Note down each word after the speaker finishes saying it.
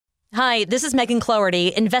Hi, this is Megan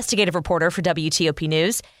Cloherty, investigative reporter for WTOP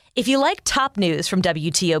News. If you like top news from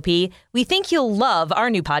WTOP, we think you'll love our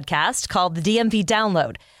new podcast called The DMV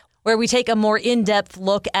Download, where we take a more in-depth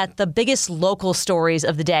look at the biggest local stories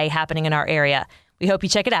of the day happening in our area. We hope you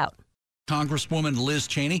check it out. Congresswoman Liz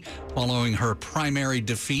Cheney following her primary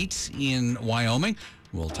defeat in Wyoming.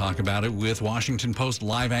 We'll talk about it with Washington Post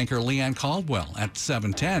live anchor Leanne Caldwell at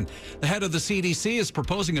 7:10. The head of the CDC is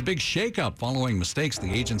proposing a big shakeup following mistakes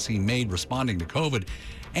the agency made responding to COVID.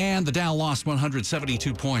 And the Dow lost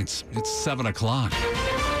 172 points. It's 7 o'clock.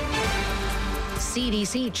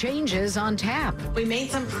 CDC changes on tap. We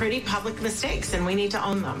made some pretty public mistakes, and we need to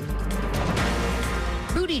own them.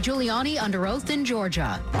 Rudy Giuliani under oath in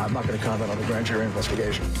Georgia. I'm not going to comment on the grand jury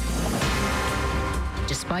investigation.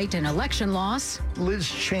 Despite an election loss, Liz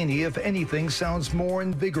Cheney, if anything, sounds more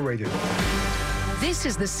invigorated. this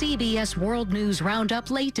is the CBS World News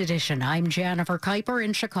Roundup Late Edition. I'm Jennifer Kuiper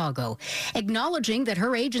in Chicago. Acknowledging that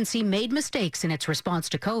her agency made mistakes in its response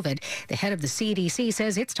to COVID, the head of the CDC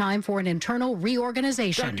says it's time for an internal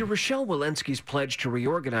reorganization. Dr. Rochelle Walensky's pledge to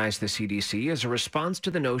reorganize the CDC is a response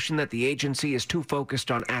to the notion that the agency is too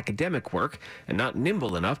focused on academic work and not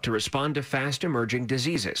nimble enough to respond to fast emerging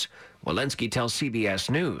diseases. Walensky tells CBS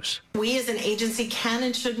News. We as an agency can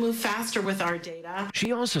and should move faster with our data.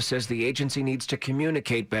 She also says the agency needs to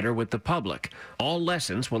communicate better with the public. All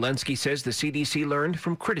lessons, Walensky says the CDC learned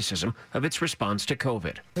from criticism of its response to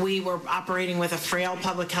COVID. We were operating with a frail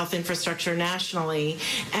public health infrastructure nationally,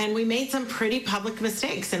 and we made some pretty public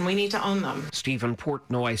mistakes, and we need to own them. Stephen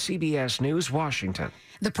Portnoy, CBS News, Washington.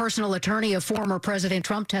 The personal attorney of former President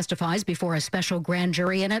Trump testifies before a special grand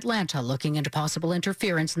jury in Atlanta looking into possible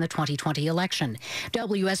interference in the 2020 election.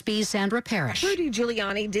 WSB's Sandra Parrish. Rudy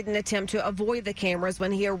Giuliani didn't attempt to avoid the cameras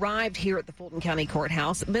when he arrived here at the Fulton County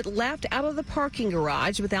Courthouse, but left out of the parking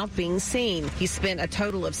garage without being seen. He spent a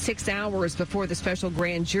total of 6 hours before the special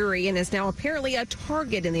grand jury and is now apparently a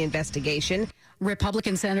target in the investigation.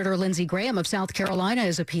 Republican Senator Lindsey Graham of South Carolina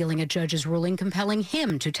is appealing a judge's ruling compelling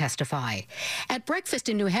him to testify. At breakfast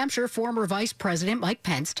in New Hampshire, former Vice President Mike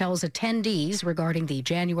Pence tells attendees regarding the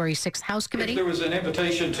January 6th House Committee. If there was an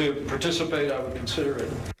invitation to participate, I would consider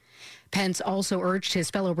it. Pence also urged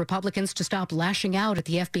his fellow Republicans to stop lashing out at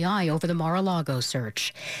the FBI over the Mar-a-Lago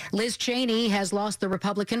search. Liz Cheney has lost the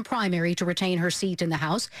Republican primary to retain her seat in the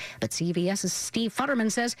House, but CBS's Steve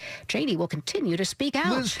Futterman says Cheney will continue to speak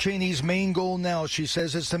out. Liz Cheney's main goal now, she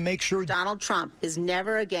says, is to make sure Donald Trump is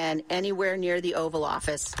never again anywhere near the Oval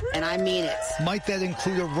Office, and I mean it. Might that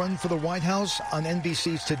include a run for the White House? On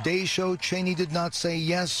NBC's Today Show, Cheney did not say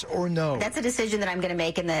yes or no. That's a decision that I'm going to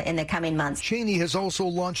make in the coming months. Cheney has also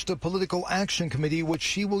launched a political action committee, which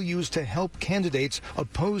she will use to help candidates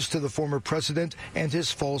opposed to the former president and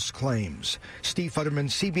his false claims. Steve Futterman,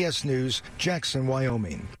 CBS News, Jackson,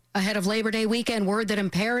 Wyoming. Ahead of Labor Day weekend, word that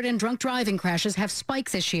impaired and drunk driving crashes have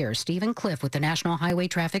spiked this year. Stephen Cliff with the National Highway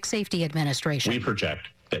Traffic Safety Administration. We project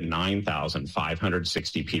that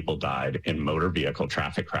 9,560 people died in motor vehicle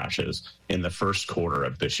traffic crashes in the first quarter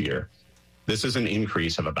of this year. This is an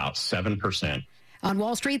increase of about 7%. On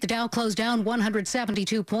Wall Street, the Dow closed down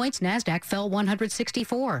 172 points. NASDAQ fell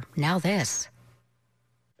 164. Now this.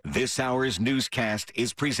 This hour's newscast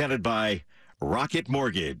is presented by Rocket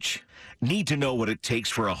Mortgage. Need to know what it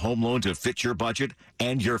takes for a home loan to fit your budget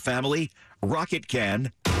and your family? Rocket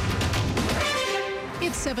can.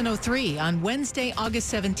 It's 7:03 on Wednesday,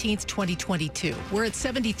 August 17th, 2022. We're at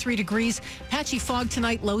 73 degrees. Patchy fog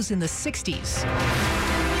tonight, lows in the 60s.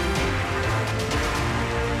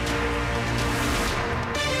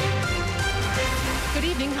 Good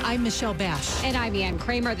evening. I'm Michelle Bash. And I'm Ann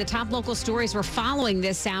Kramer. The top local stories we're following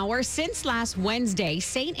this hour. Since last Wednesday,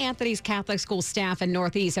 St. Anthony's Catholic School staff in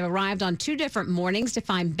Northeast have arrived on 2 different mornings to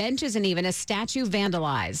find benches and even a statue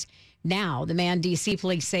vandalized. Now, the man D.C.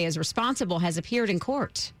 police say is responsible has appeared in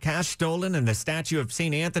court. Cash stolen and the statue of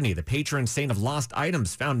St. Anthony, the patron saint of lost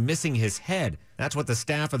items, found missing his head. That's what the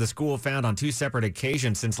staff of the school found on 2 separate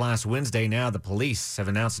occasions since last Wednesday. Now the police have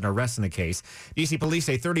announced an arrest in the case. D.C. police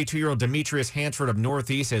say 32-year-old Demetrius Hansford of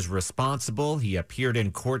Northeast is responsible. He appeared in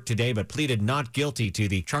court today but pleaded not guilty to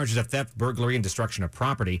the charges of theft, burglary, and destruction of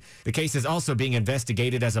property. The case is also being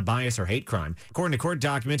investigated as a bias or hate crime. According to court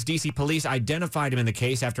documents, D.C. police identified him in the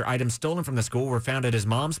case after items stolen from the school were found at his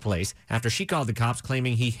mom's place after she called the cops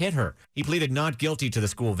claiming he hit her. He pleaded not guilty to the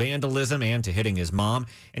school vandalism and to hitting his mom,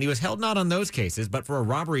 and he was held not on those cases but for a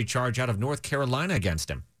robbery charge out of North Carolina against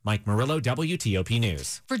him. Mike Murillo, WTOP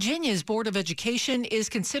News. Virginia's Board of Education is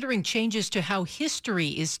considering changes to how history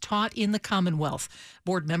is taught in the Commonwealth.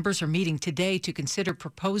 Board members are meeting today to consider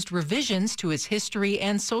proposed revisions to its history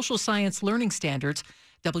and social science learning standards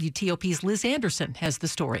WTOP's Liz Anderson has the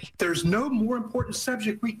story. There's no more important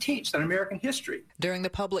subject we teach than American history. During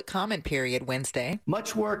the public comment period Wednesday,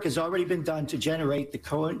 much work has already been done to generate the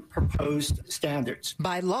current proposed standards.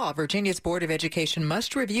 By law, Virginia's Board of Education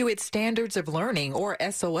must review its standards of learning, or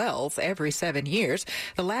SOLs, every 7 years.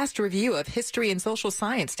 The last review of history and social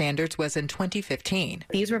science standards was in 2015.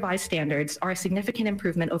 These revised standards are a significant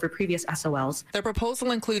improvement over previous SOLs. The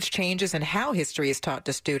proposal includes changes in how history is taught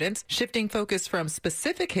to students, shifting focus from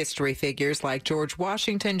specific history figures like George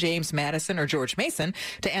Washington, James Madison, or George Mason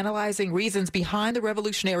to analyzing reasons behind the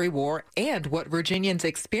Revolutionary War and what Virginians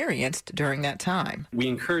experienced during that time. We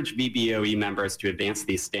encourage VBOE members to advance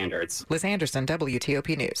these standards. Liz Anderson,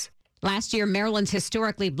 WTOP News. Last year, Maryland's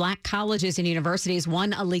historically black colleges and universities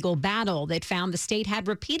won a legal battle that found the state had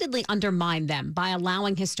repeatedly undermined them by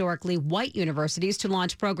allowing historically white universities to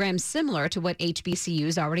launch programs similar to what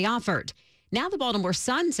HBCUs already offered. Now the Baltimore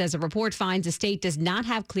Sun says a report finds the state does not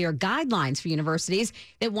have clear guidelines for universities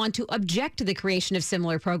that want to object to the creation of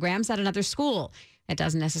similar programs at another school. That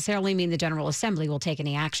doesn't necessarily mean the General Assembly will take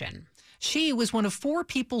any action. She was one of 4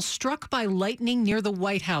 people struck by lightning near the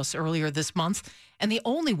White House earlier this month, and the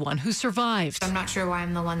only one who survived. I'm not sure why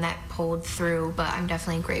I'm the one that pulled through, but I'm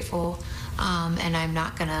definitely grateful, and I'm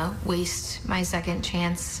not going to waste my second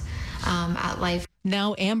chance at life.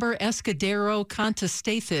 Now, Amber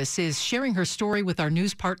Escudero-Contastathis is sharing her story with our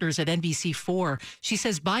news partners at NBC4. She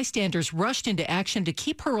says bystanders rushed into action to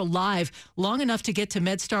keep her alive long enough to get to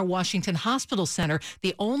MedStar Washington Hospital Center,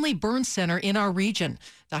 the only burn center in our region.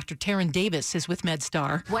 Dr. Taryn Davis is with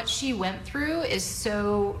MedStar. What she went through is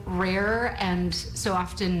so rare and so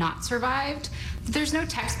often not survived. There's no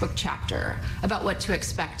textbook chapter about what to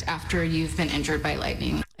expect after you've been injured by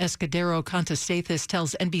lightning. Escudero-Contastathis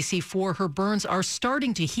tells NBC4 her burns are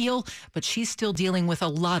starting to heal, but she's still dealing with a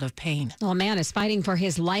lot of pain. Well, a man is fighting for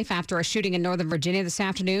his life after a shooting in Northern Virginia this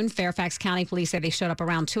afternoon. Fairfax County police say they showed up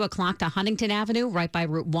around 2 o'clock to Huntington Avenue, right by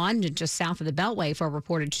Route 1, just south of the Beltway, for a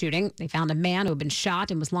reported shooting. They found a man who had been shot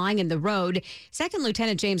and was lying in the road. Second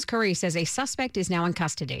Lieutenant James Curry says a suspect is now in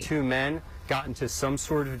custody. 2 men got into some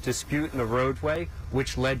sort of dispute in the roadway,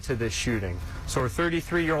 which led to this shooting. So our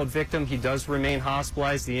 33-year-old victim, he does remain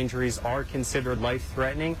hospitalized. The injuries are considered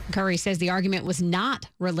life-threatening. Curry says the argument was not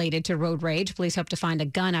related to road rage. Police hope to find a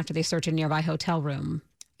gun after they search a nearby hotel room.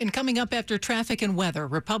 And coming up after traffic and weather,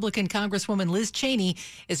 Republican Congresswoman Liz Cheney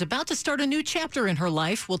is about to start a new chapter in her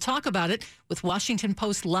life. We'll talk about it with Washington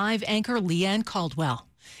Post Live anchor Leanne Caldwell.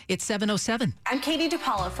 It's 7:07. I'm Katie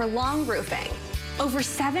DiPaolo for Long Roofing. Over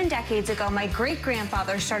 7 decades ago, my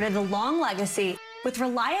great-grandfather started a long legacy with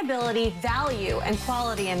reliability, value, and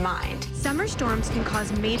quality in mind. Summer storms can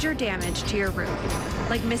cause major damage to your roof,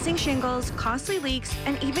 like missing shingles, costly leaks,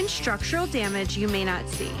 and even structural damage you may not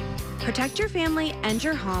see. Protect your family and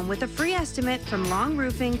your home with a free estimate from Long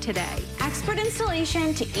Roofing today. Expert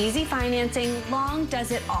installation to easy financing, Long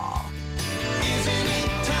does it all.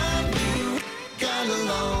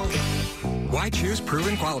 Why choose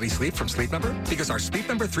proven quality sleep from Sleep Number? Because our Sleep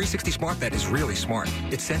Number 360 smart bed is really smart.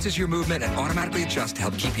 It senses your movement and automatically adjusts to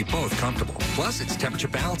help keep you both comfortable. Plus, it's temperature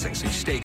balancing, so you stay